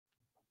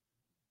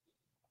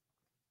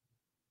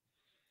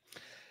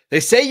They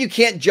say you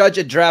can't judge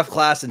a draft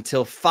class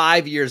until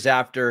 5 years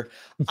after.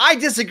 I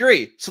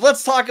disagree. So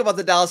let's talk about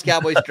the Dallas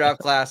Cowboys draft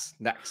class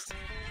next.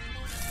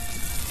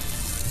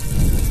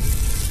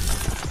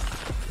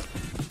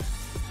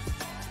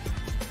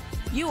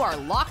 You are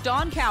Locked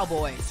On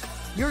Cowboys,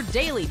 your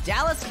daily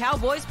Dallas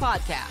Cowboys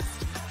podcast.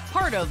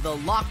 Part of the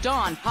Locked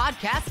On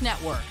Podcast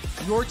Network,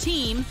 your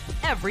team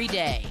every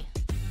day.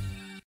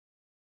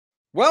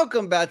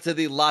 Welcome back to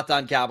the Locked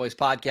On Cowboys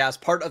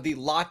podcast, part of the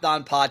Locked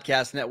On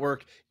Podcast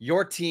Network,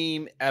 your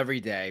team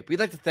every day. We'd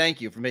like to thank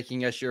you for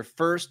making us your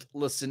first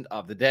listen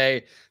of the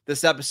day.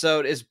 This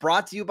episode is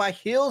brought to you by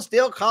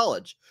Hillsdale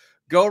College.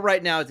 Go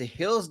right now to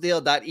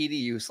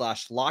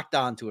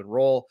hillsdale.edu/lockedon to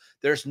enroll.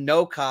 There's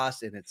no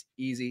cost and it's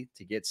easy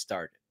to get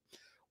started.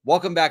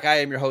 Welcome back. I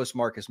am your host,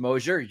 Marcus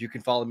Mosher. You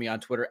can follow me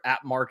on Twitter at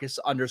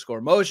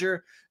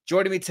Marcus_Mosher.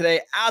 Joining me today,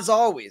 as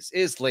always,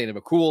 is Landon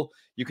McCool.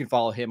 You can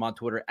follow him on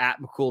Twitter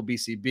at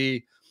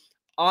McCoolBCB.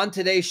 On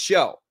today's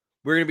show,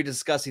 we're going to be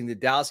discussing the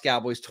Dallas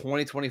Cowboys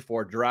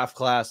 2024 draft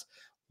class.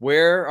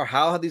 Where or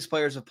how these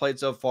players have played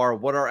so far,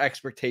 what our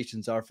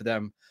expectations are for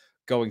them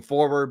going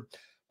forward.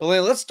 But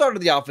Landon, let's start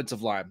with the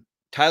offensive line.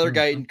 Tyler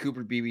Guyton,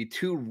 Cooper Beebe,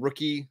 two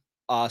rookie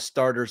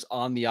starters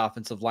on the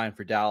offensive line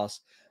for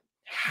Dallas.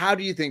 How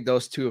do you think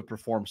those two have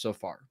performed so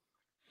far?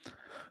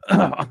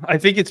 I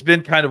think it's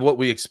been kind of what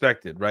we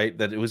expected, right?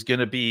 That it was going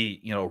to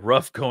be,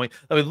 rough going.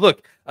 I mean,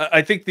 look,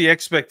 I think the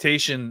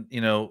expectation,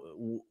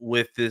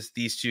 with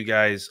these two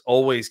guys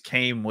always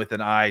came with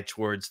an eye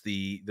towards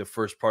the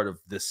first part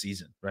of this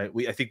season, right?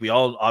 I think we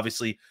all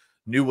obviously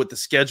knew what the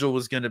schedule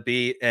was going to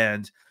be,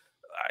 and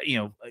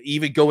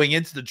even going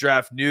into the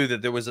draft, knew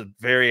that there was a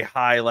very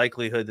high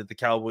likelihood that the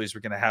Cowboys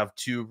were going to have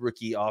two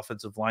rookie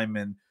offensive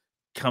linemen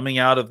coming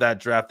out of that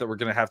draft that we're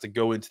going to have to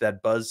go into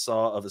that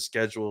buzzsaw of a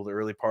schedule the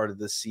early part of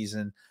this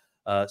season.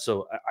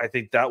 So I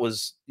think that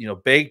was,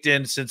 baked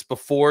in since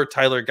before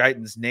Tyler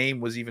Guyton's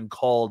name was even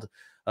called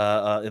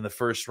in the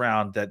first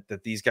round, that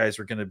these guys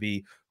were going to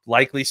be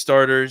likely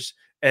starters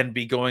and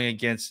be going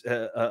against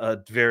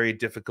a very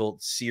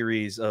difficult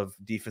series of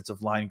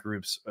defensive line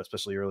groups,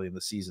 especially early in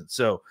the season.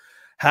 So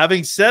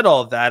having said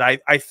all that,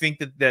 I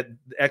think that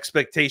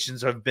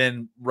expectations have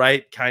been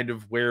right kind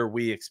of where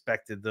we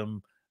expected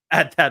them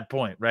at that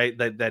point, right?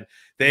 That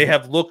they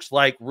have looked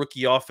like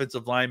rookie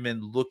offensive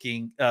linemen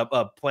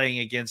playing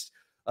against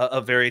a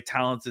very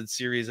talented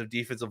series of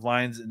defensive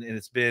lines, and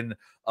it's been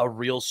a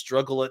real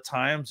struggle at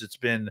times. It's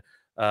been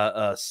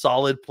a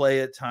solid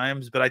play at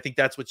times, but I think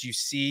that's what you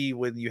see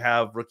when you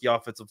have rookie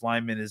offensive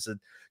linemen, is a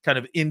kind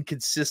of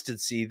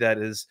inconsistency that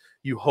is,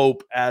 you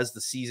hope as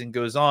the season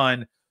goes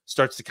on,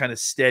 starts to kind of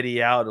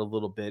steady out a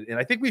little bit. And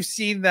I think we've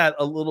seen that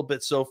a little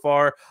bit so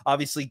far.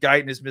 Obviously,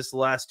 Guyton has missed the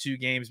last two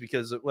games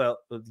because of, a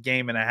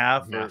game and a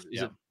half. Because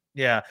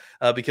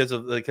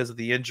of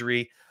the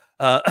injury.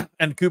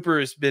 And Cooper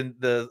has been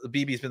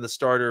Beebe's been the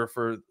starter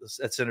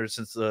at center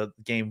since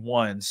game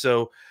one.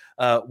 So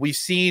we've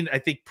seen, I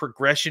think,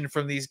 progression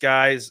from these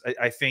guys.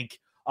 I think,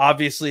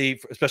 obviously,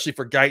 especially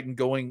for Guyton,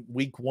 going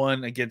week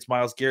one against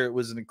Myles Garrett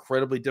was an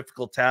incredibly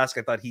difficult task.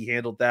 I thought he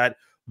handled that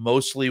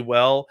mostly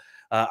well.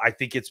 I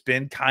think it's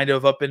been kind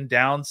of up and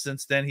down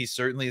since then. He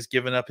certainly has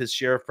given up his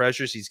share of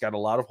pressures. He's got a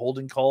lot of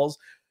holding calls,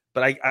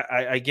 but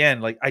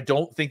I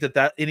don't think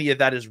that any of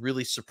that is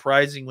really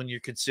surprising when you're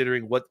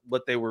considering what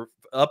they were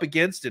up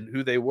against and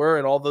who they were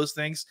and all those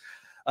things.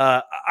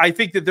 I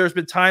think that there's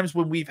been times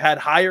when we've had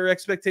higher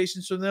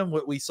expectations from them.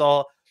 What we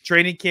saw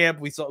training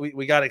camp, we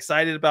got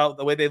excited about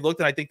the way they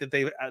looked, and I think that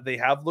they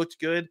have looked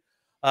good.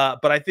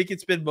 But I think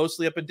it's been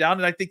mostly up and down,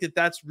 and I think that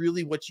that's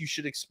really what you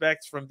should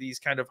expect from these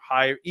kind of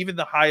even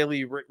the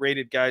highly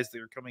rated guys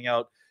that are coming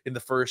out in the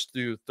first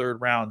through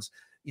third rounds.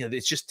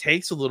 It just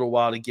takes a little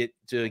while to get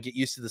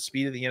used to the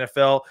speed of the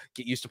NFL,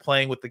 get used to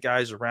playing with the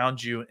guys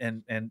around you,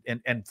 and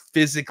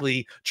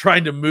physically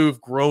trying to move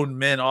grown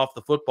men off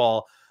the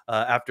football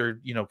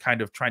after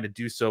kind of trying to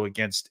do so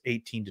against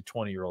 18 to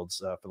 20-year-olds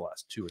for the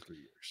last 2 or 3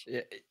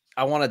 years.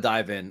 I want to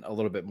dive in a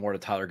little bit more to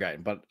Tyler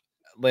Guyton, but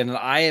Landon,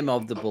 I am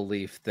of the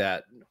belief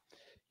that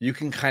you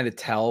can kind of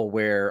tell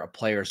where a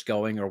player's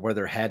going or where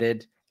they're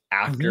headed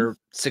after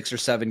 6 or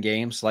 7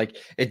 games. Like,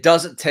 it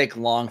doesn't take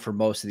long for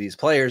most of these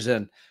players.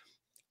 And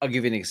I'll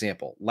give you an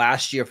example.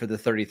 Last year for the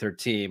 33rd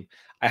team,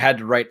 I had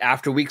to write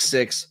after week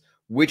 6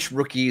 which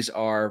rookies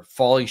are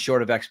falling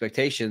short of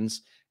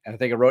expectations. And I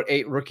think I wrote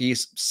 8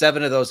 rookies.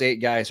 7 of those 8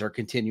 guys are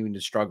continuing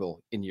to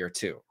struggle in year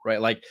 2,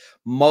 right? Like,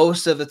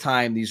 most of the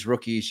time, these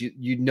rookies,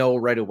 you know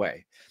right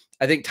away.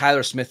 I think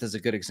Tyler Smith is a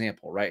good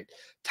example, right?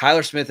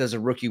 Tyler Smith as a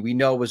rookie, we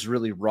know was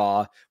really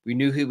raw. We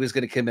knew he was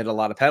going to commit a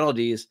lot of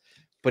penalties,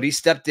 but he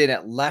stepped in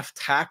at left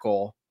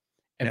tackle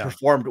and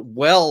performed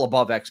well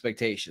above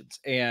expectations.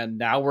 And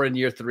now we're in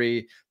year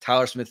 3.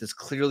 Tyler Smith is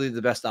clearly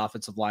the best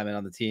offensive lineman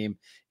on the team,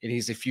 and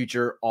he's a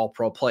future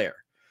all-pro player.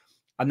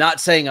 I'm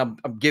not saying I'm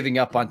giving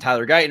up on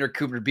Tyler Guyton or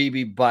Cooper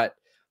Beebe, but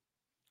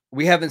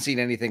we haven't seen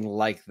anything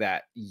like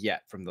that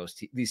yet from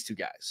these two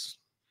guys.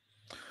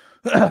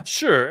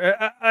 Sure.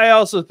 I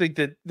also think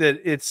that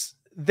it's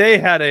they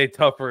had a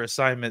tougher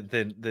assignment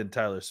than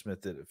Tyler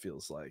Smith did. It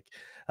feels like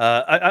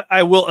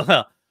I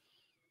will.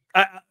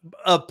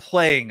 A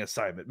playing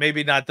assignment,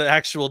 maybe not the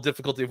actual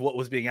difficulty of what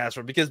was being asked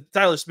for, because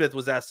Tyler Smith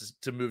was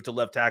asked to move to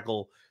left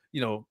tackle,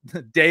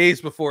 days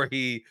before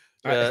they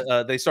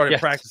started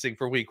practicing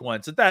for week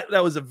 1. So that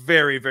was a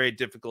very, very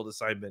difficult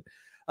assignment.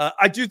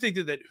 I do think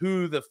that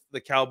who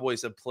the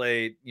Cowboys have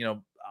played,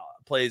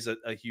 plays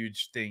a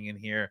huge thing in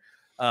here.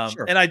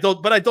 Sure. And I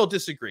don't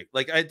disagree.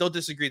 Like, I don't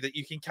disagree that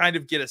you can kind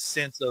of get a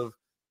sense of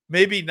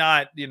maybe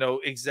not,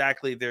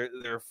 exactly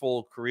their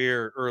full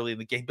career early in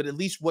the game, but at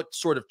least what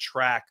sort of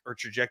track or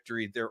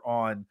trajectory they're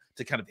on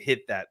to kind of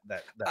hit that.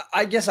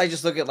 I guess I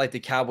just look at like the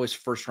Cowboys'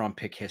 first round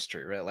pick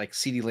history, right? Like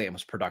CeeDee Lamb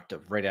was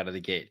productive right out of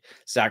the gate.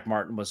 Zach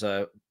Martin was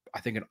I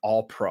think an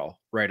all-pro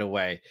right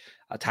away.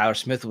 Tyler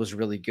Smith was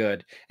really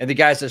good. And the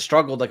guys that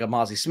struggled, like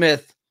Amazi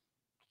Smith,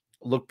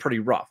 looked pretty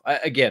rough.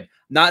 Again,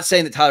 not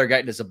saying that Tyler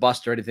Guyton is a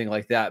bust or anything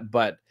like that,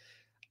 but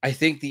I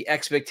think the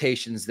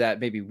expectations that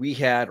maybe we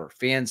had or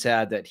fans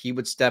had that he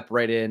would step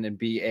right in and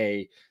be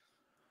a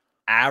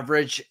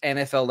average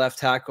NFL left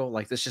tackle,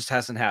 like this just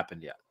hasn't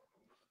happened yet.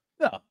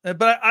 No,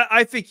 but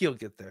I think he'll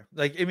get there.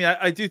 Like, I mean,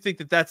 I do think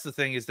that that's the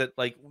thing, is that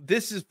like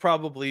this is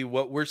probably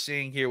what we're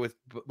seeing here with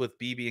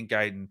Beebe and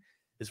Guyton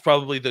is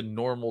probably the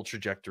normal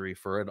trajectory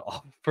for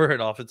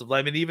an offensive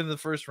lineman, even in the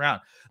first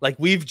round. Like,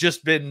 we've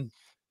just been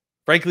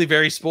frankly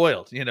very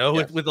spoiled,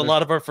 with a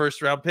lot of our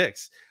first round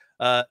picks.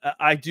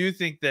 I do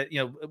think that,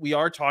 we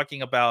are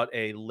talking about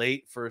a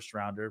late first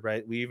rounder,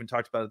 right? We even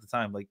talked about at the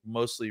time, like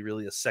mostly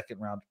really a second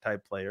round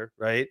type player,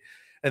 right?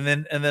 And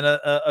then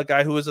a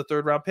guy who was a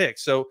third round pick.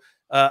 So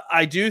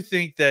I do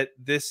think that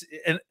this,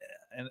 and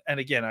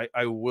again,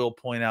 I will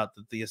point out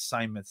that the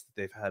assignments that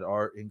they've had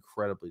are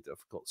incredibly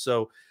difficult.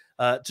 So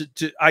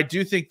I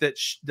do think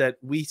that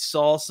we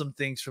saw some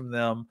things from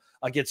them.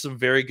 I get some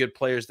very good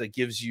players that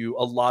gives you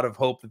a lot of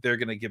hope that they're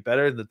going to get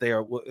better, and that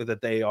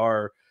they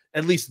are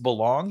at least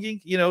belonging,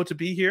 to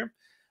be here.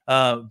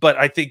 But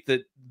I think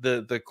that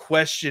the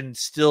question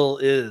still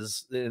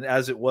is, and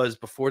as it was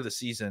before the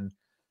season,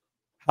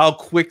 how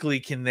quickly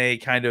can they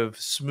kind of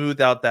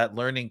smooth out that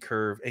learning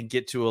curve and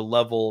get to a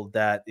level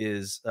that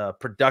is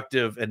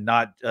productive and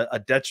not a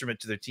detriment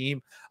to their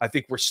team? I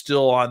think we're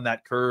still on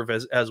that curve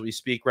as we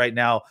speak right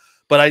now.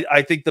 But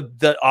I think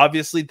the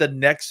obviously the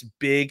next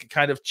big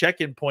kind of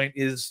check-in point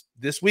is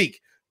this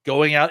week,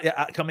 coming out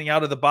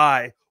of the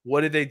bye.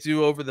 What did they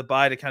do over the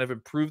bye to kind of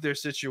improve their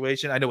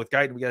situation? I know with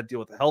Guyton, we got to deal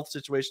with the health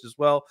situation as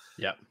well.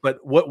 Yeah. But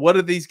what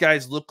do these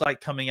guys look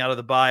like coming out of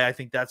the bye? I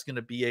think that's going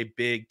to be a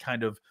big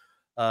kind of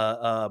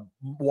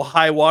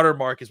high water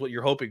mark is what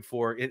you're hoping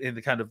for in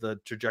the kind of the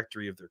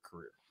trajectory of their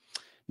career.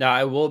 Now,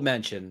 I will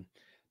mention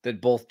that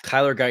both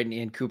Tyler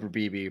Guyton and Cooper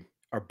Beebe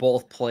are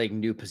both playing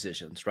new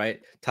positions,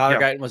 right? Tyler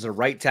Guyton was a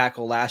right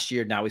tackle last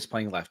year. Now he's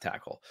playing left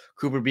tackle.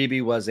 Cooper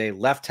Beebe was a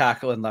left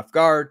tackle and left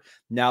guard,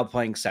 now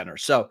playing center.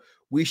 So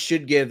we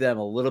should give them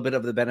a little bit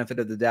of the benefit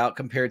of the doubt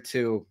compared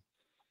to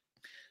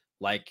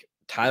like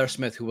Tyler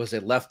Smith, who was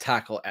a left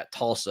tackle at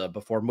Tulsa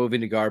before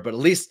moving to guard, but at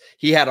least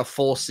he had a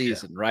full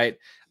season, right?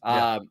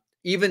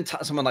 Even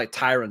someone like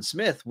Tyron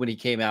Smith, when he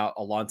came out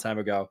a long time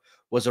ago,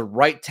 was a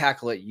right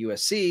tackle at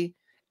USC.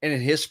 And in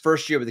his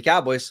first year with the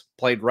Cowboys,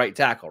 played right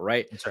tackle,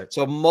 right? That's right.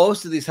 So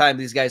most of these times,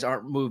 these guys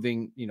aren't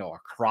moving,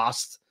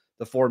 across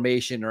the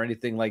formation or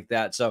anything like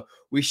that. So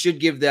we should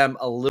give them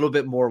a little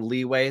bit more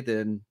leeway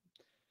than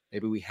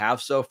maybe we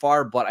have so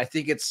far. But I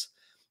think it's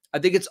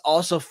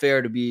also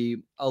fair to be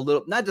a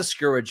little, not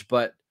discouraged,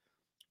 but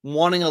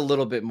wanting a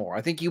little bit more.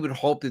 I think you would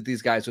hope that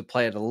these guys would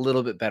play at a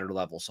little bit better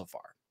level so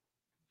far.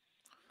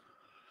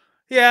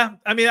 Yeah,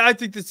 I mean, I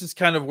think this is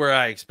kind of where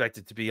I expect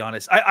it, to be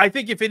honest. I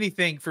think if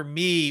anything, for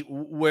me,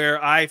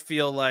 where I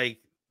feel like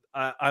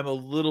I'm a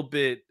little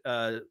bit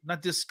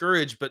not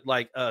discouraged, but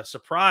like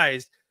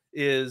surprised,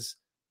 is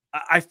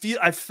I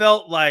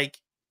felt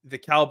like the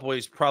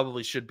Cowboys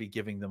probably should be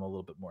giving them a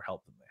little bit more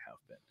help than they have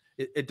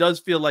been. It does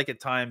feel like at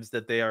times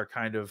that they are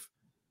kind of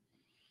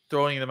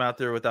throwing them out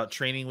there without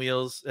training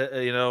wheels,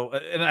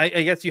 and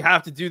I guess you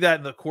have to do that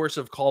in the course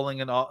of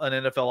calling an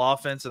NFL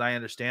offense, and I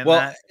understand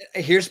that.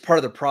 Here's part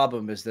of the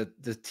problem is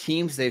that the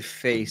teams they've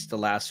faced the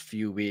last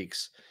few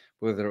weeks,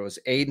 whether it was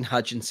Aiden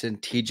Hutchinson,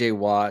 TJ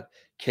Watt,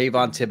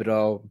 Kayvon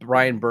Thibodeau,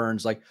 Brian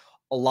Burns, like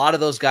a lot of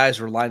those guys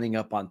were lining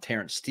up on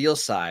Terrence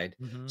Steele's side.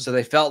 So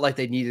they felt like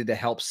they needed to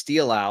help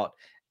Steele out,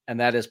 and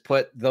that has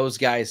put those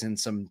guys in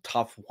some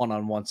tough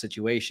one-on-one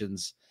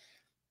situations.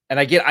 And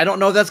again, I don't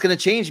know if that's going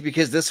to change,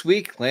 because this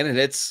week, Landon,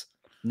 it's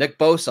Nick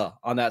Bosa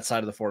on that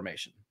side of the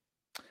formation.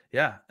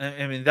 Yeah.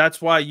 I mean,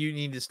 that's why you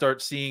need to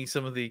start seeing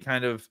some of the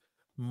kind of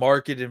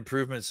market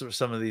improvements for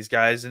some of these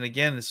guys. And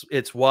again,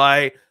 it's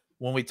why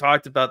when we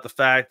talked about the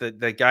fact that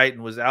Guyton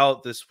was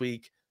out this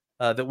week,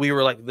 that we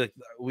were like,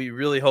 we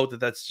really hope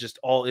that that's just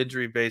all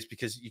injury based,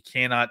 because you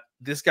cannot,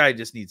 this guy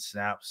just needs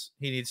snaps.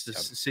 He needs to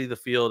see the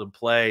field and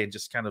play and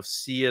just kind of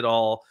see it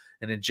all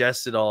and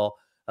ingest it all.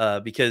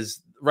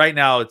 Because right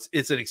now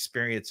it's an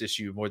experience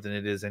issue more than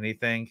it is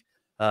anything.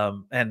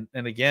 And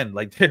again,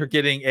 like they're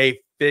getting a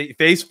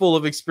face full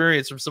of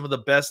experience from some of the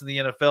best in the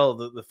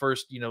NFL the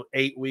first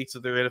 8 weeks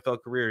of their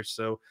NFL careers.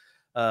 So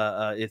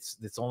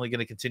it's only going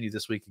to continue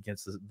this week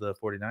against the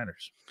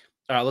 49ers.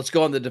 All right, let's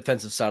go on the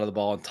defensive side of the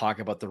ball and talk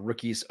about the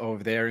rookies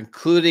over there,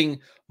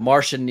 including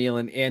Marshawn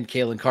Kneeland and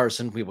Kalen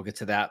Carson. We will get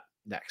to that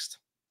next.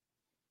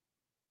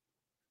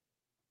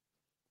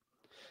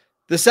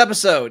 This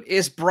episode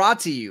is brought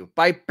to you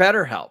by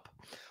BetterHelp.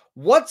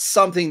 What's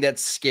something that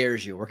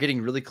scares you? We're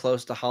getting really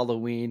close to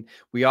Halloween.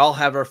 We all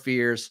have our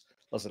fears.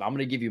 Listen, I'm going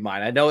to give you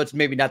mine. I know it's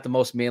maybe not the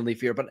most manly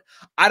fear, but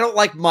I don't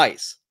like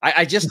mice.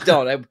 I just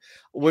don't.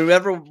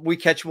 Whenever we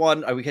catch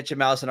one, we catch a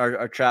mouse in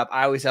our trap,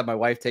 I always have my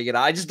wife take it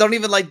out. I just don't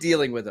even like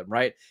dealing with them,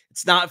 right?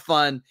 It's not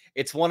fun.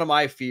 It's one of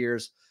my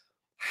fears.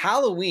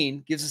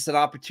 Halloween gives us an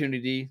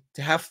opportunity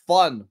to have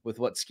fun with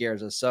what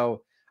scares us.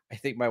 So I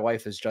think my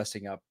wife is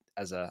dressing up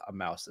as a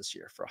mouse this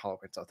year for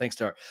Halloween. So thanks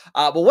to her.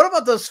 But what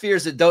about those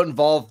fears that don't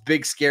involve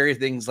big, scary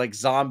things like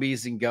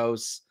zombies and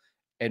ghosts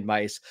and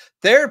mice?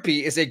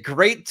 Therapy is a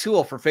great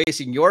tool for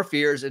facing your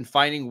fears and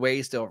finding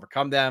ways to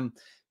overcome them,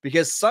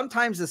 because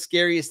sometimes the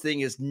scariest thing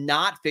is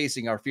not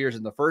facing our fears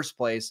in the first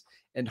place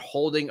and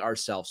holding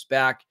ourselves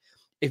back.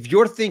 If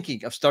you're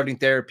thinking of starting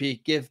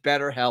therapy, give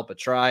BetterHelp a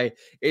try.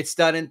 It's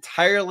done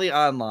entirely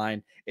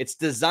online. It's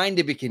designed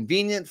to be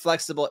convenient,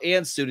 flexible,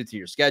 and suited to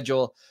your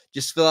schedule.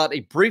 Just fill out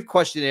a brief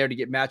questionnaire to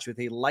get matched with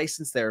a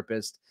licensed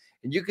therapist,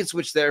 and you can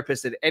switch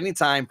therapists at any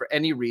time for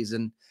any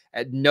reason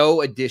at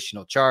no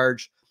additional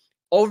charge.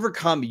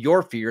 Overcome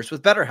your fears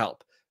with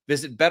BetterHelp.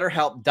 Visit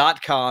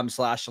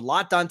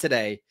BetterHelp.com/LockedOn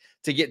today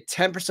to get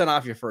 10%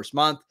 off your first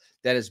month.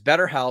 That is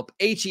BetterHelp,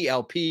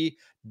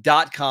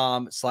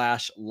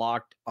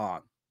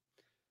 HELP.com/LockedOn.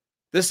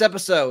 This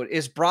episode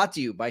is brought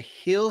to you by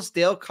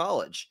Hillsdale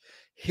College.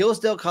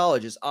 Hillsdale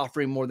College is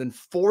offering more than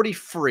 40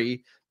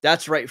 free,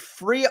 that's right,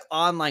 free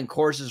online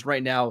courses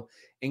right now,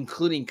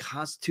 including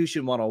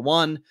Constitution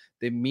 101,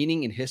 the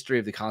meaning and history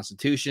of the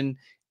Constitution,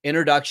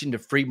 Introduction to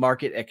Free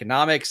Market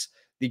Economics,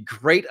 The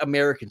Great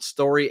American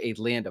Story, A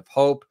Land of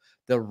Hope,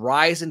 The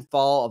Rise and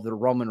Fall of the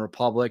Roman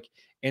Republic,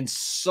 and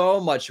so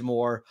much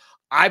more.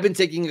 I've been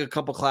taking a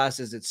couple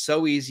classes. It's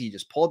so easy. You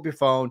just pull up your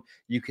phone.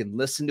 You can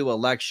listen to a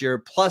lecture.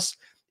 Plus,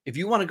 if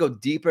you want to go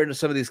deeper into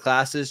some of these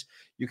classes,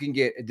 you can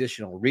get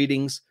additional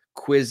readings,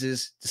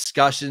 quizzes,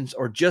 discussions,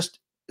 or just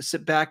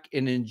sit back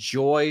and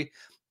enjoy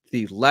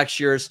the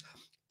lectures.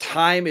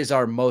 Time is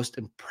our most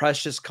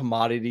precious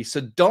commodity,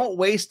 so don't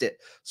waste it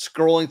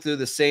scrolling through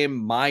the same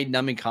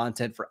mind-numbing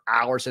content for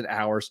hours and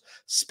hours.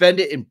 Spend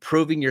it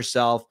improving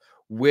yourself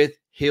with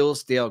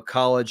Hillsdale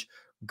College.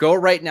 Go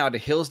right now to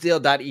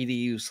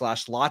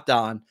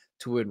hillsdale.edu/LockedOn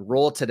to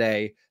enroll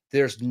today.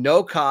 There's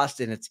no cost,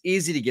 and it's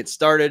easy to get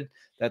started.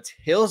 That's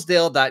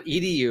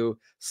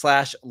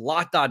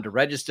hillsdale.edu/LockedOn to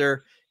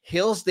register.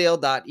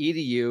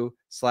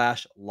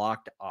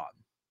 hillsdale.edu/LockedOn.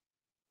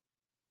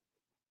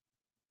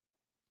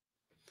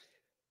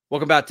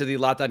 Welcome back to the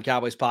Locked On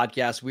Cowboys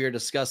podcast. We are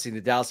discussing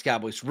the Dallas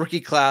Cowboys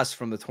rookie class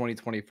from the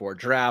 2024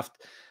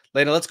 draft.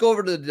 Lena, let's go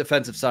over to the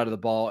defensive side of the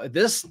ball.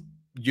 This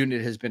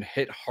unit has been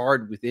hit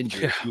hard with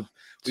injuries. Yeah.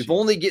 We've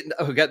only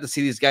got to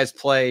see these guys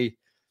play.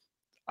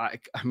 I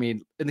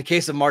mean, in the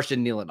case of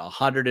Marshawn Kneeland,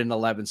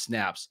 111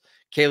 snaps.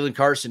 Kalen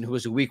Carson, who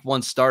was a week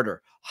 1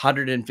 starter,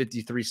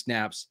 153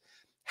 snaps.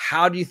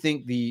 How do you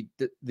think the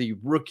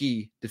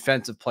rookie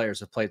defensive players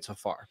have played so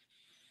far?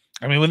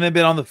 I mean, when they've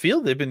been on the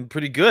field, they've been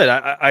pretty good.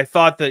 I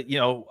thought that,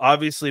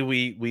 obviously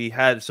we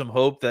had some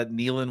hope that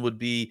Kneeland would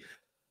be,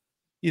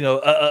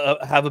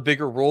 have a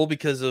bigger role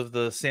because of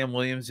the Sam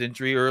Williams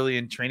injury early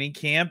in training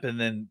camp. And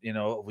then,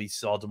 we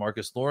saw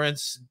DeMarcus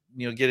Lawrence,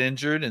 get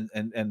injured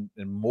and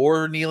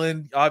more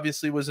Kneeland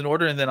obviously was in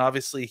order. And then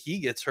obviously he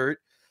gets hurt.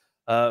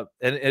 And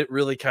it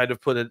really kind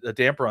of put a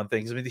damper on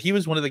things. I mean, he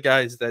was one of the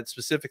guys that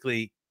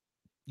specifically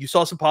you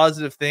saw some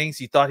positive things.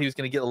 You thought he was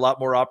going to get a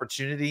lot more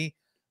opportunity.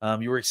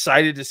 You were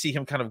excited to see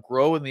him kind of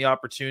grow in the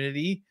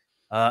opportunity.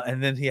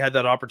 And then he had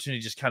that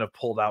opportunity just kind of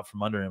pulled out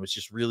from under him. It was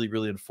just really,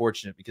 really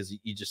unfortunate because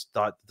you just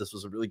thought that this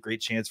was a really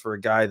great chance for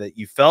a guy that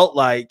you felt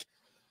like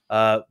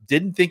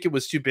didn't think it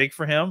was too big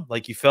for him.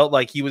 Like you felt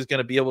like he was going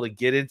to be able to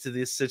get into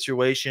this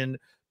situation,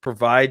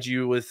 provide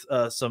you with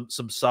some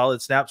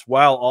solid snaps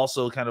while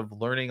also kind of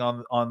learning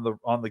on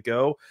the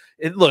go.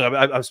 And look,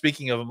 I'm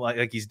speaking of him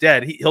like he's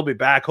dead. He'll be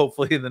back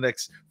hopefully in the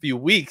next few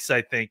weeks,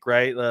 I think,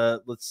 right?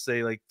 Let's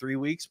say like 3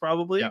 weeks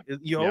probably. Yeah.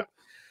 You hope.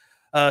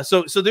 Yeah.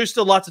 So there's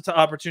still lots of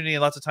opportunity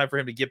and lots of time for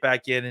him to get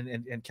back in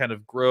and kind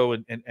of grow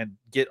and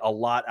get a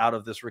lot out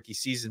of this rookie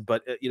season.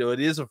 But it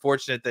is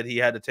unfortunate that he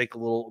had to take a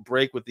little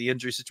break with the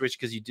injury situation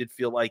because you did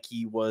feel like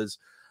he was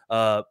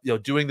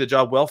doing the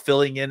job well,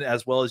 filling in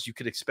as well as you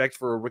could expect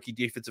for a rookie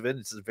defensive end.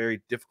 It's a very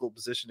difficult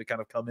position to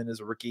kind of come in as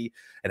a rookie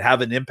and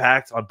have an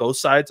impact on both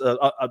sides,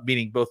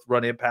 meaning both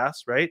run and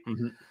pass, right?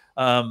 Mm-hmm.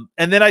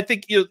 And then I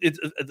think it's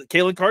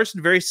Kalen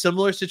Carson, very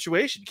similar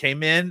situation.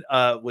 Came in,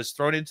 was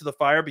thrown into the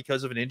fire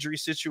because of an injury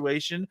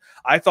situation.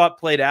 I thought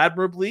played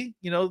admirably,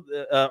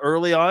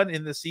 early on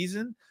in the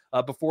season.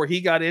 before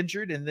he got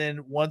injured. And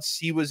then once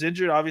he was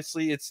injured,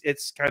 obviously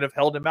it's kind of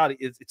held him out.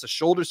 It's a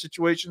shoulder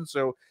situation.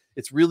 So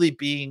it's really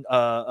being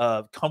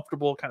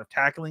comfortable kind of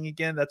tackling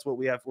again. That's what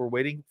we're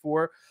waiting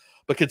for.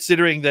 But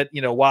considering that,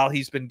 while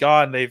he's been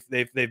gone,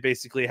 they've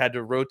basically had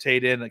to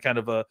rotate in a kind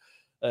of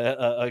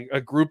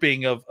a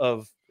grouping of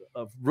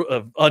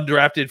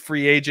undrafted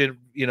free agent,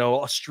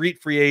 a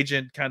street free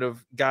agent kind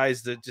of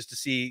guys that just to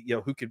see,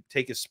 who could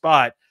take his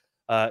spot.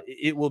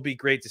 It will be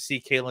great to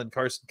see Kalen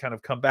Carson kind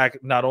of come back,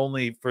 not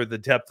only for the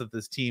depth of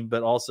this team,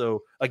 but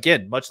also,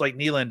 again, much like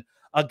Nealon,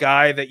 a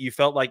guy that you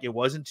felt like it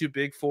wasn't too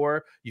big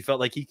for. You felt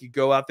like he could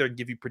go out there and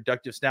give you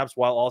productive snaps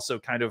while also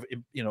kind of,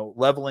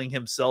 leveling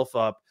himself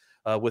up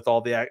with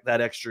all that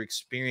extra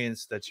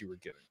experience that you were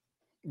getting.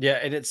 Yeah,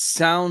 and it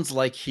sounds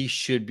like he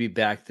should be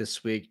back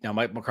this week. Now,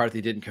 Mike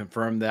McCarthy didn't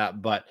confirm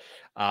that, but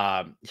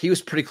he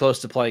was pretty close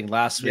to playing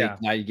last week. Yeah.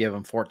 Now you give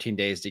him 14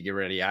 days to get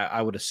ready. I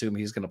would assume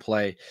he's going to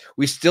play.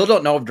 We still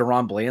don't know if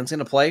Deron Bland's going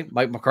to play.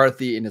 Mike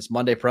McCarthy in his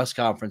Monday press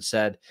conference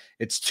said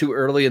it's too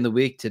early in the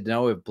week to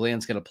know if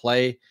Bland's going to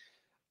play.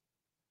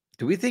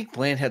 Do we think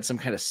Bland had some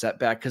kind of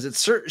setback? Because it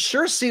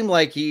sure seemed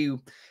like he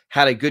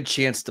had a good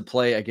chance to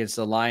play against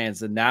the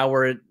Lions, and now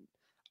we're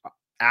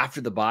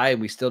after the bye,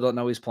 and we still don't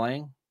know he's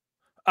playing.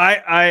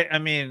 I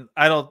mean,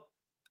 I don't.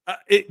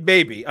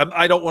 Maybe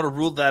I don't want to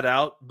rule that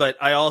out, but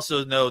I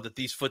also know that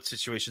these foot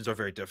situations are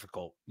very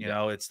difficult. You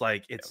know, it's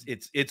like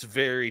it's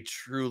very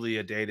truly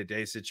a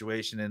day-to-day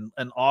situation,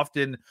 and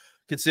often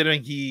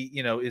considering he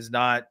is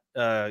not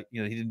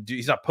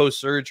he's not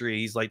post-surgery,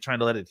 he's like trying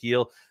to let it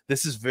heal.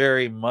 This is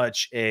very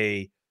much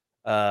a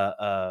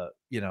how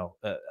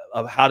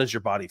does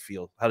your body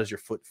feel, how does your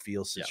foot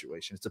feel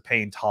situation. It's a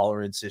pain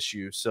tolerance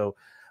issue. So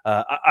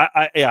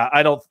I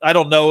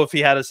don't know if he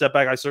had a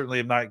setback. I certainly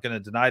am not going to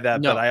deny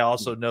that, but I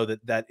also know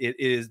that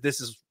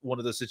this is one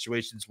of those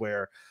situations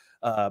where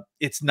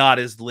it's not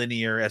as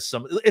linear as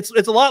some. It's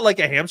a lot like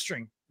a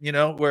hamstring,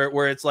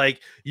 where it's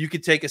like you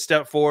could take a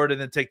step forward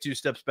and then take 2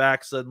 steps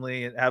back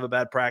suddenly and have a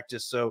bad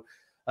practice. So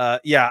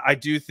I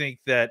do think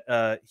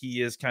that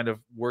he is kind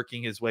of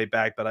working his way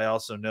back, but I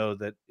also know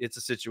that it's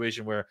a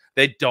situation where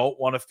they don't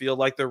want to feel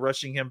like they're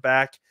rushing him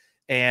back.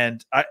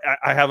 And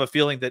I have a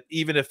feeling that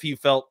even if he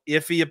felt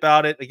iffy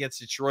about it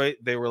against Detroit,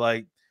 they were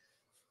like,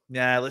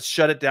 nah, let's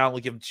shut it down. We'll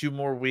give him 2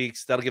 more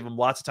weeks. That'll give him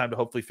lots of time to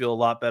hopefully feel a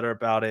lot better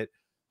about it.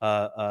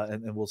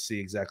 And we'll see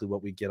exactly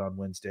what we get on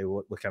Wednesday,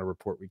 what kind of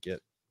report we get.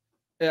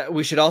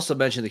 We should also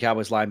mention the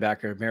Cowboys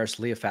linebacker, Maris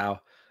Leafau,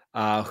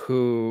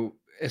 who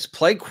has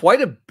played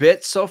quite a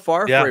bit so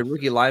far for a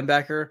rookie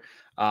linebacker,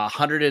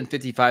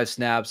 155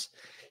 snaps.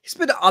 He's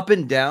been up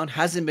and down,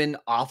 hasn't been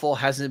awful,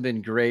 hasn't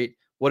been great.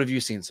 What have you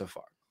seen so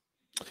far?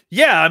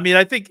 Yeah, I mean,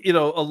 I think, a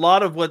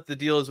lot of what the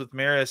deal is with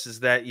Maris is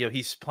that,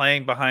 he's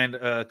playing behind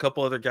a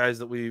couple other guys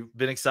that we've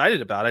been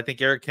excited about. I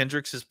think Eric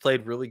Kendricks has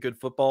played really good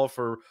football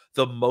for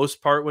the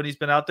most part when he's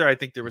been out there. I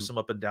think there was some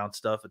up and down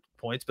stuff at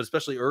points, but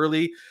especially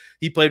early,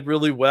 he played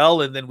really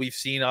well. And then we've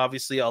seen,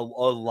 obviously, a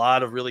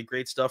lot of really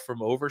great stuff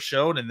from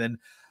Overshone. And then,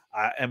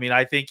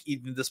 I think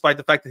even despite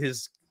the fact that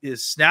his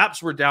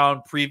snaps were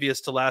down previous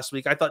to last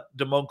week, I thought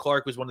Damone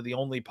Clark was one of the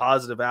only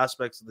positive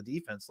aspects of the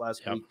defense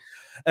last week.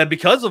 And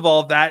because of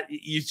all that,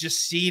 you've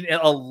just seen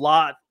a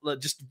lot,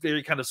 just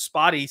very kind of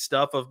spotty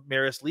stuff of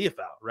Maris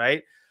Leafau,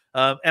 right?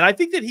 And I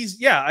think that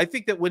I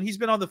think that when he's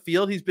been on the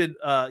field, he's been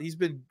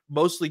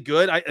mostly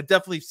good. I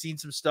definitely seen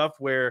some stuff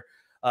where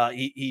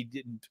he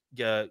didn't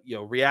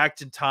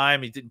react in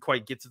time. He didn't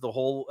quite get to the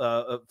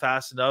hole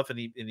fast enough, and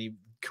he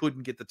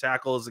couldn't get the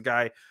tackle as the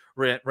guy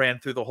ran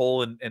through the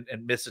hole and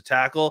missed a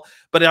tackle.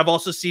 But I've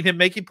also seen him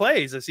making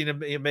plays. I've seen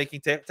him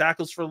making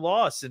tackles for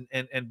loss and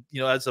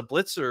as a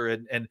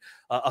blitzer and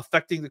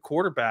affecting the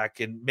quarterback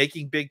and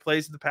making big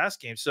plays in the pass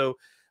game. So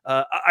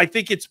I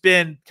think it's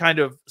been kind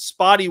of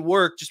spotty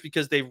work just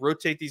because they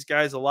rotate these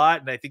guys a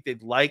lot. And I think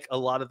they'd like a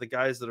lot of the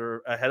guys that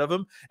are ahead of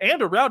him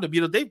and around him.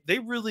 They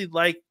really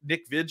like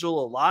Nick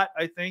Vigil a lot,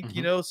 I think,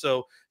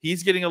 so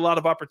he's getting a lot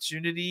of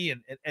opportunity.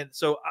 And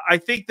so I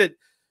think that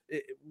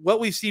what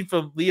we've seen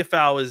from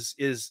Leafau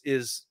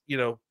is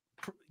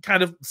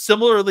kind of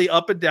similarly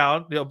up and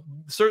down.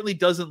 Certainly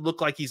doesn't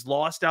look like he's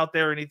lost out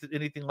there or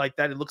anything like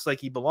that. It looks like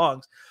he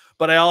belongs.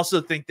 But I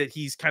also think that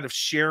he's kind of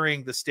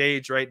sharing the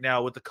stage right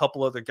now with a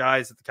couple other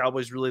guys that the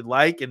Cowboys really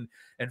like and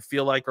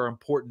feel like are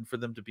important for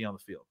them to be on the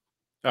field.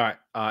 All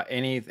right.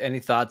 Any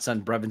thoughts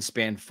on Brevin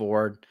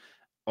Spann-Ford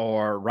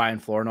or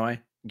Ryan Flournoy,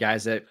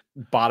 guys at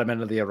bottom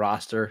end of the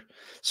roster?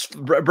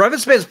 Brevin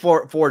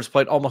Spann-Ford's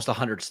played almost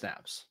 100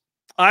 snaps.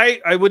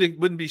 I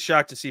wouldn't be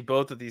shocked to see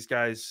both of these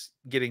guys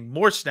getting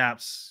more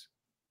snaps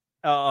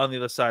on the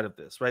other side of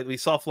this, right? We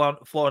saw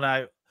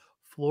Flournoy.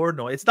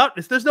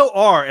 There's no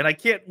R, and I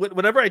can't.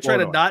 Whenever I try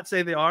to not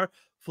say the R,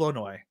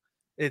 Flournoy,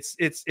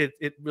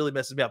 it really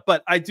messes me up.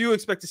 But I do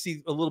expect to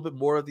see a little bit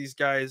more of these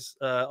guys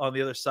on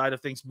the other side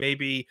of things,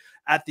 maybe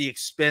at the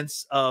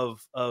expense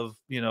of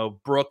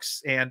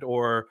Brooks and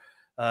or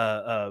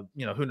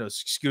who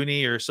knows,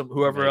 Scooney or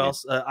whoever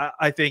else.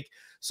 I think.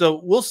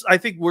 So I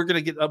think we're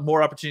going to get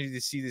more opportunity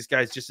to see these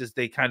guys just as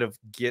they kind of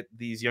get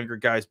these younger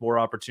guys more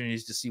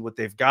opportunities to see what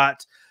they've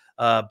got.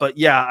 But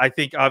yeah, I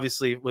think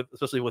obviously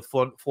especially with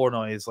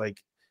Flournoy is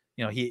like,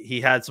 he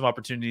had some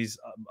opportunities,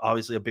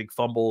 obviously a big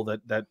fumble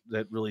that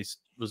really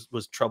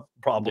was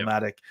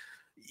problematic.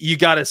 Yep. You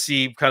got to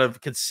see kind of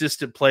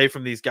consistent play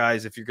from these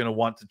guys. If you're going to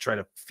want to try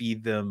to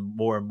feed them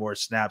more and more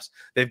snaps,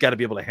 they've got to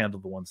be able to handle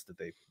the ones that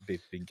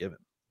they've been given.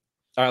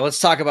 All right, let's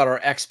talk about our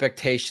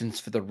expectations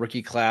for the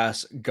rookie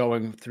class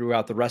going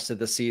throughout the rest of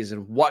the season.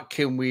 What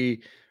can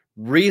we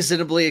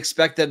reasonably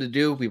expect them to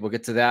do? We will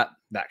get to that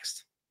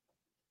next.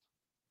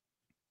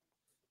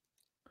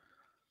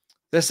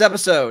 This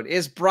episode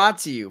is brought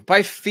to you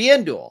by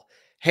FanDuel.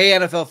 Hey,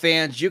 NFL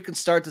fans, you can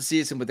start the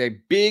season with a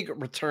big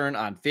return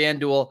on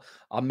FanDuel,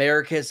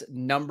 America's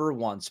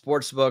 #1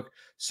 sportsbook.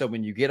 So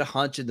when you get a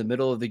hunch in the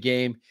middle of the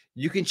game,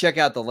 you can check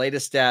out the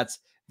latest stats,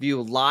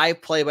 view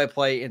live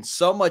play-by-play, and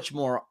so much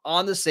more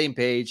on the same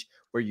page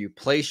where you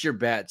place your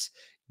bets.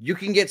 You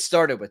can get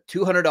started with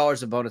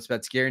 $200 in bonus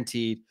bets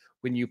guaranteed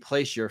when you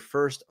place your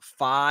first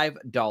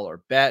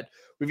 $5 bet.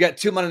 We've got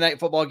 2 Monday Night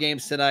Football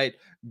games tonight.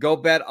 Go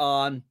bet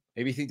on.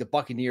 Maybe you think the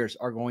Buccaneers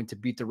are going to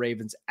beat the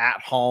Ravens at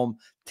home.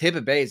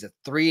 Tampa Bay is a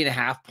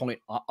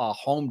 3.5-point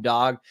home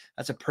dog.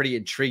 That's a pretty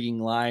intriguing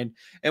line.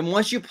 And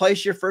once you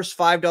place your first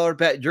 $5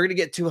 bet, you're going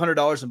to get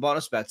 $200 in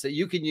bonus bets that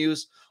you can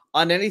use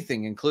on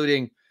anything,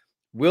 including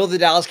will the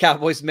Dallas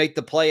Cowboys make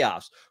the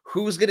playoffs?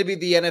 Who's going to be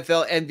the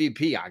NFL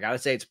MVP? I got to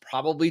say, it's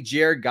probably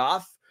Jared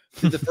Goff.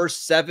 Through the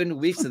first 7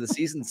 weeks of the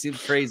season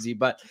seems crazy,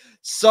 but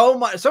so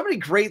many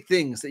great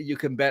things that you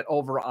can bet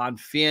over on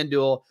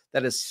FanDuel.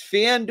 That is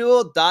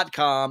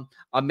FanDuel.com,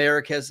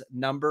 America's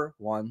 #1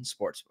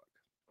 sportsbook.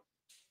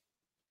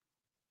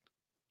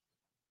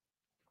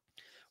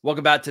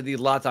 Welcome back to the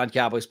Locked On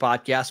Cowboys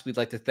podcast. We'd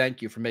like to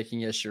thank you for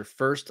making us your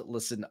first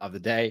listen of the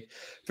day.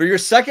 For your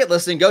second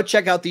listen, go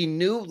check out the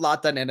new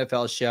Locked On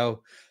NFL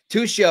show.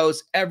 2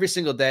 shows every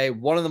single day,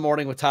 1 in the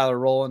morning with Tyler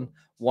Rowland,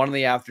 1 in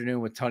the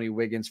afternoon with Tony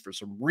Wiggins for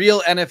some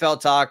real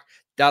NFL talk.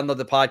 Download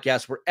the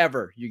podcast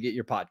wherever you get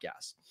your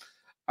podcasts.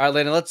 All right,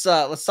 Landon, let's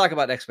talk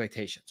about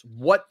expectations.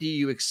 What do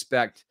you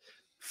expect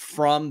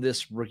from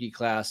this rookie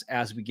class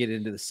as we get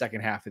into the second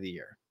half of the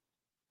year?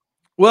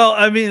 Well,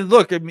 I mean,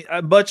 look,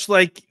 much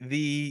like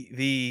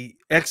the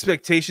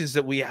expectations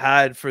that we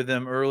had for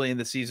them early in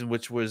the season,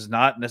 which was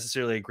not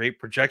necessarily a great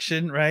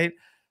projection, right?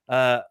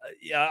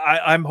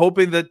 I'm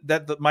hoping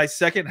that my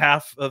second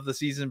half of the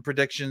season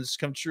predictions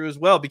come true as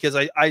well, because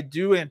I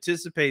do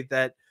anticipate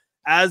that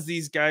as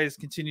these guys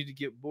continue to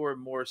get more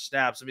and more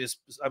snaps. I mean,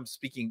 I'm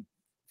speaking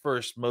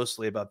first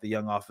mostly about the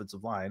young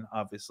offensive line,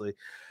 obviously.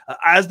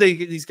 As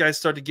these guys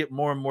start to get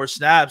more and more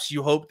snaps,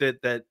 you hope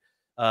that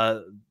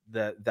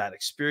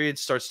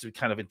experience starts to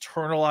kind of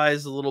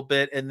internalize a little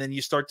bit, and then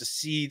you start to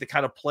see the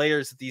kind of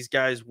players that these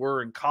guys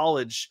were in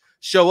college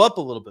show up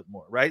a little bit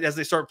more, right? As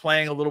they start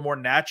playing a little more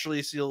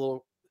naturally, see a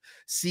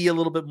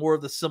little bit more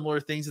of the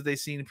similar things that they've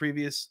seen in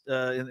previous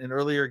in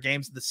earlier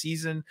games of the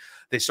season.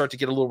 They start to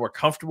get a little more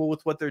comfortable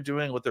with what they're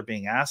doing, what they're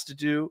being asked to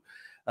do.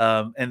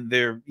 And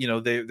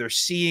they're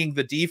seeing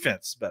the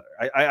defense better.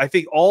 I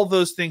think all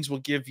those things will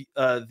give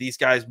these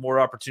guys more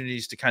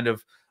opportunities to kind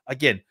of,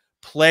 again,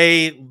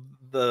 play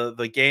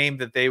the game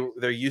that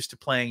they're used to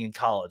playing in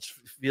college,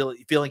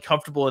 feeling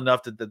comfortable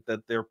enough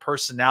that their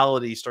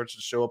personality starts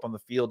to show up on the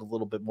field a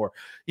little bit more.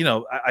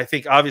 I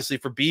think obviously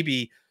for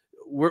Beebe,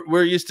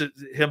 we're used to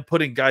him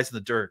putting guys in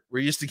the dirt. We're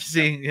used to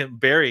seeing him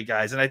bury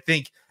guys. And I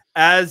think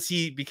as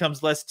he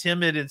becomes less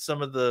timid in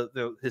some of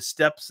his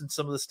steps and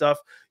some of the stuff,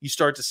 you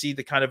start to see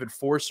the kind of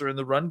enforcer in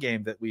the run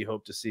game that we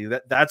hope to see.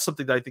 That's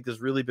something that I think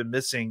has really been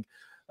missing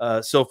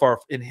so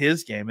far in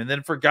his game. And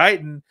then for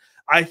Guyton,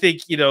 I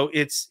think,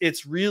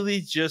 it's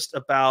really just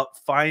about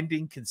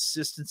finding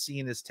consistency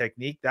in his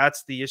technique.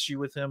 That's the issue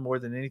with him more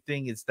than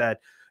anything, is that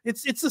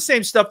it's the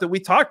same stuff that we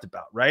talked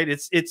about, right?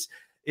 It's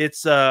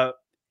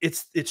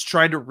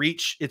trying to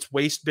reach, it's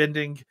waist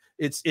bending.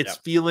 It's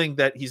feeling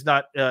that he's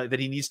not, that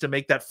he needs to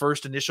make that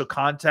first initial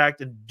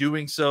contact, and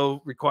doing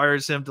so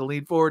requires him to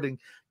lean forward and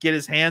get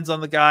his hands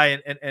on the guy.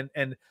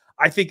 And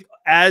I think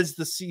as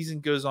the season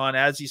goes on,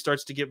 as he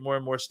starts to get more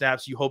and more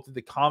snaps, you hope that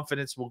the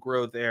confidence will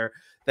grow there,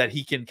 that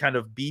he can kind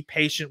of be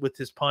patient with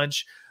his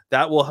punch.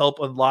 That will help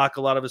unlock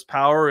a lot of his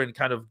power and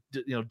kind of,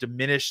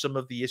 diminish some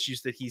of the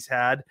issues that he's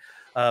had.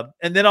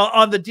 And then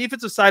on the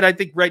defensive side, I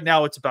think right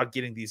now it's about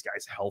getting these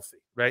guys healthy,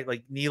 right?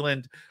 Like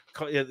Nealand,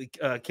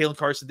 Kalen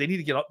Carson, they need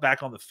to get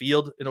back on the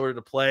field in order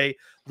to play.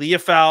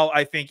 Leafau,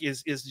 I think,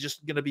 is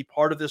just going to be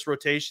part of this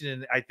rotation.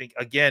 And I think,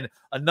 again,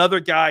 another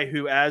guy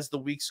who, as the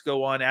weeks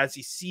go on, as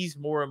he sees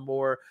more and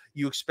more,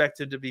 you expect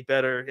him to be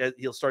better.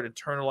 He'll start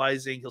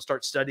internalizing. He'll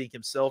start studying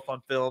himself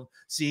on film,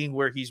 seeing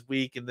where he's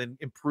weak, and then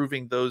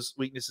improving those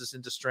weaknesses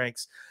into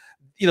strengths.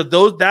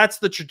 That's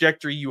the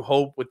trajectory you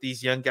hope with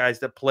these young guys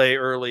that play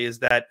early, is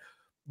that,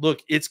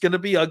 look, it's going to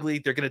be ugly.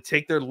 They're going to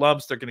take their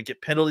lumps. They're going to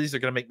get penalties. They're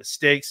going to make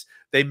mistakes.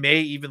 They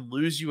may even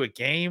lose you a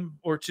game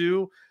or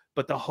two,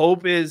 But the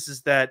hope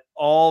is that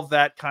all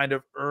that kind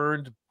of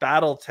earned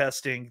battle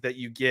testing that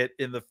you get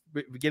in the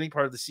beginning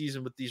part of the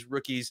season with these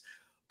rookies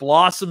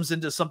blossoms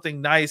into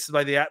something nice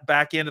by the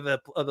back end of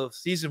the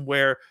season,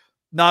 where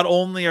not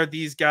only are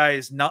these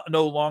guys no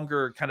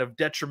longer kind of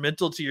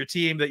detrimental to your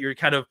team that you're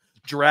kind of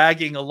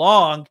dragging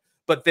along,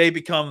 but they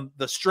become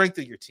the strength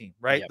of your team,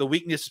 right? Yep. The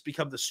weaknesses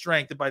become the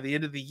strength. And by the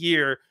end of the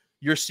year,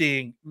 you're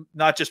seeing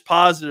not just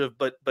positive,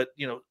 but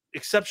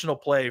exceptional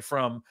play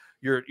from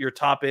your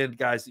top end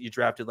guys that you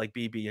drafted, like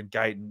Beebe and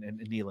Guyton and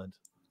Nealand.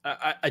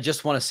 I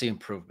just want to see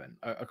improvement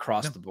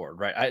across the board,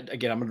 right? I'm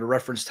going to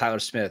reference Tyler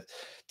Smith.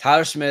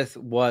 Tyler Smith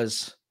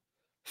was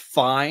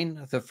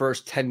fine the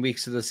first 10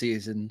 weeks of the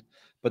season,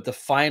 but the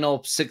final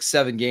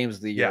 6-7 games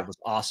of the year was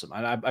awesome.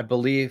 And I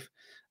believe,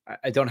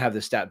 I don't have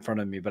this stat in front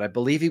of me, but I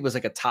believe he was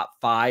like a top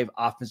 5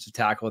 offensive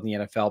tackle in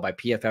the NFL by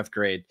PFF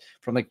grade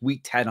from like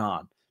week 10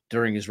 on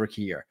during his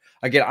rookie year.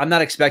 Again, I'm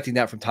not expecting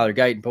that from Tyler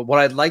Guyton, but what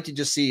I'd like to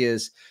just see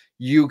is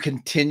you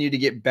continue to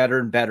get better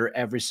and better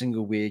every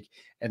single week.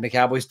 And the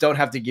Cowboys don't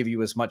have to give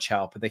you as much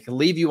help, but they can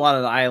leave you on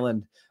an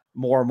island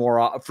more and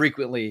more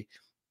frequently,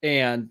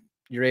 and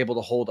you're able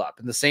to hold up.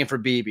 And the same for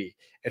Beebe.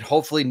 And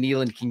hopefully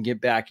Nealand can get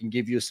back and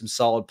give you some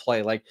solid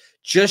play. Like,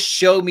 just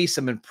show me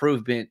some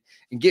improvement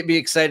and get me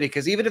excited,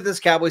 because even if this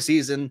Cowboy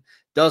season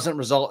doesn't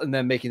result in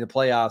them making the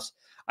playoffs,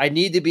 I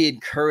need to be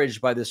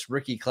encouraged by this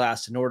rookie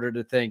class in order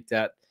to think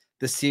that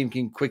this team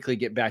can quickly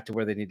get back to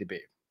where they need to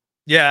be.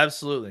 Yeah,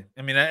 absolutely.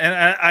 I mean, and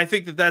I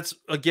think that that's,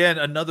 again,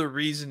 another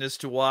reason as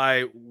to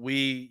why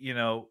we,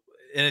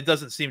 and it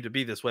doesn't seem to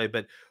be this way,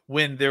 but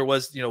when there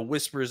was,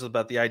 whispers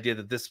about the idea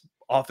that this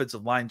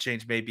offensive line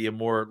change may be a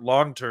more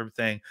long-term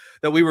thing,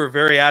 that we were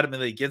very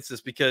adamantly against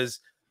this, because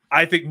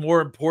I think more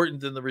important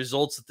than the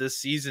results of this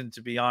season,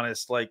 to be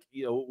honest, like,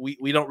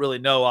 we don't really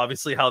know,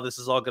 obviously, how this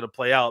is all going to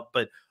play out,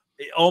 but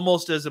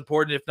almost as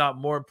important, if not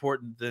more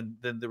important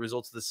than the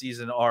results of the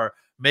season, are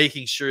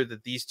making sure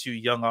that these two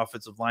young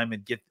offensive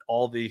linemen get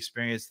all the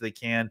experience they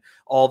can,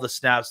 all the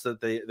snaps that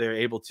they're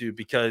able to,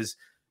 because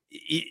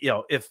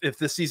if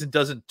this season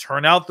doesn't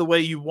turn out the way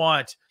you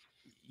want,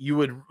 you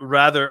would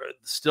rather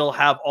still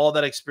have all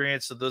that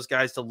experience so those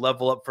guys to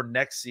level up for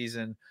next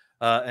season,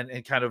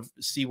 and kind of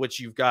see what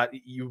you've got.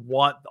 You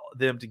want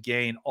them to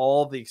gain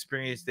all the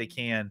experience they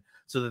can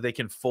so that they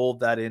can fold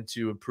that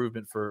into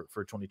improvement for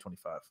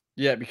 2025.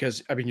 Yeah,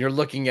 because I mean, you're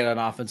looking at an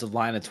offensive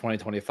line in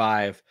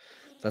 2025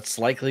 that's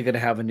likely going to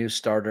have a new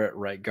starter at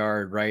right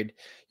guard, right?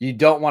 You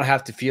don't want to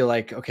have to feel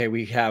like, okay,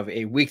 we have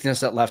a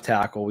weakness at left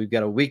tackle, we've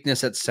got a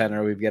weakness at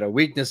center, we've got a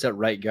weakness at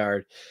right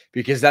guard,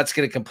 because that's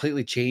going to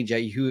completely change how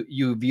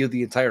you view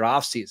the entire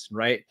offseason,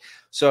 right?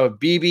 So if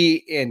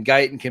Beebe and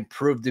Guyton can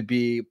prove to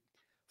be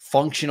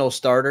functional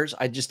starters,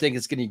 I just think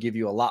it's going to give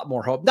you a lot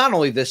more hope, not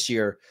only this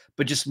year,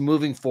 but just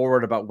moving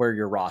forward about where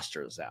your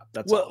roster is at.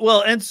 That's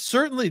well, and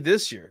certainly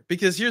this year,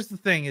 because here's the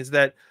thing, is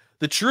that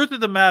the truth of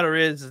the matter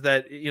is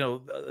that,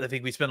 I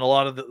think we spent a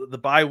lot of the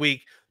bye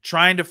week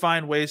trying to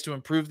find ways to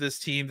improve this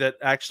team that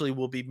actually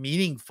will be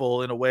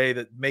meaningful in a way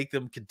that make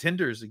them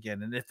contenders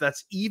again. And if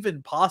that's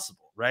even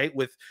possible, right,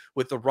 with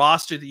the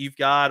roster that you've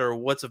got or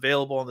what's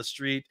available on the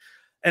street.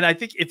 And I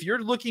think if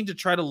you're looking to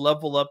try to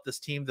level up this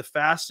team, the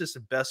fastest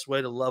and best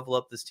way to level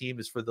up this team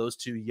is for those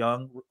two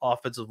young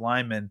offensive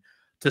linemen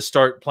to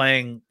start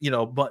playing,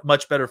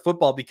 much better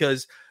football,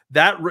 because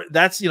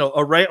that's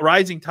a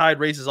rising tide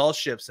raises all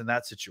ships in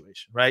that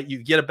situation, right?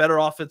 You get a better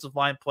offensive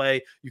line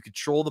play, you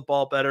control the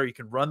ball better, you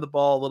can run the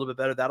ball a little bit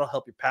better. That'll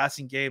help your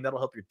passing game, that'll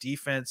help your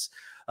defense.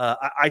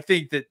 I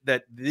think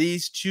that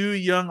these two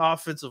young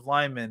offensive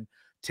linemen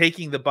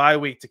taking the bye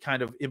week to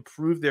kind of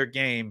improve their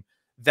game,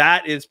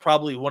 that is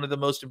probably one of the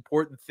most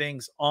important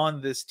things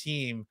on this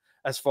team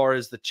as far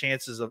as the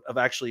chances of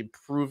actually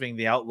improving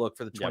the outlook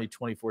for the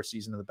 2024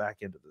 season and the back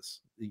end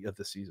of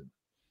the season.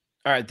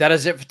 All right, that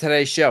is it for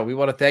today's show. We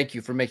want to thank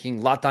you for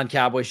making Locked On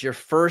Cowboys your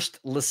first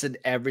listen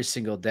every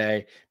single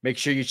day. Make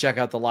sure you check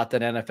out the Locked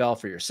On NFL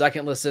for your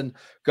second listen.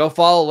 Go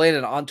follow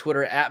Landon on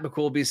Twitter at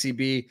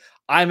McCoolBCB.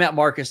 I'm at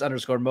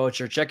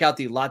Marcus_Mocher. Check out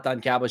the Locked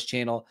On Cowboys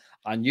channel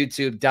on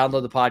YouTube.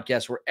 Download the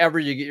podcast wherever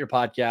you get your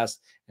podcast,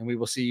 and we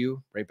will see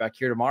you right back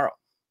here tomorrow.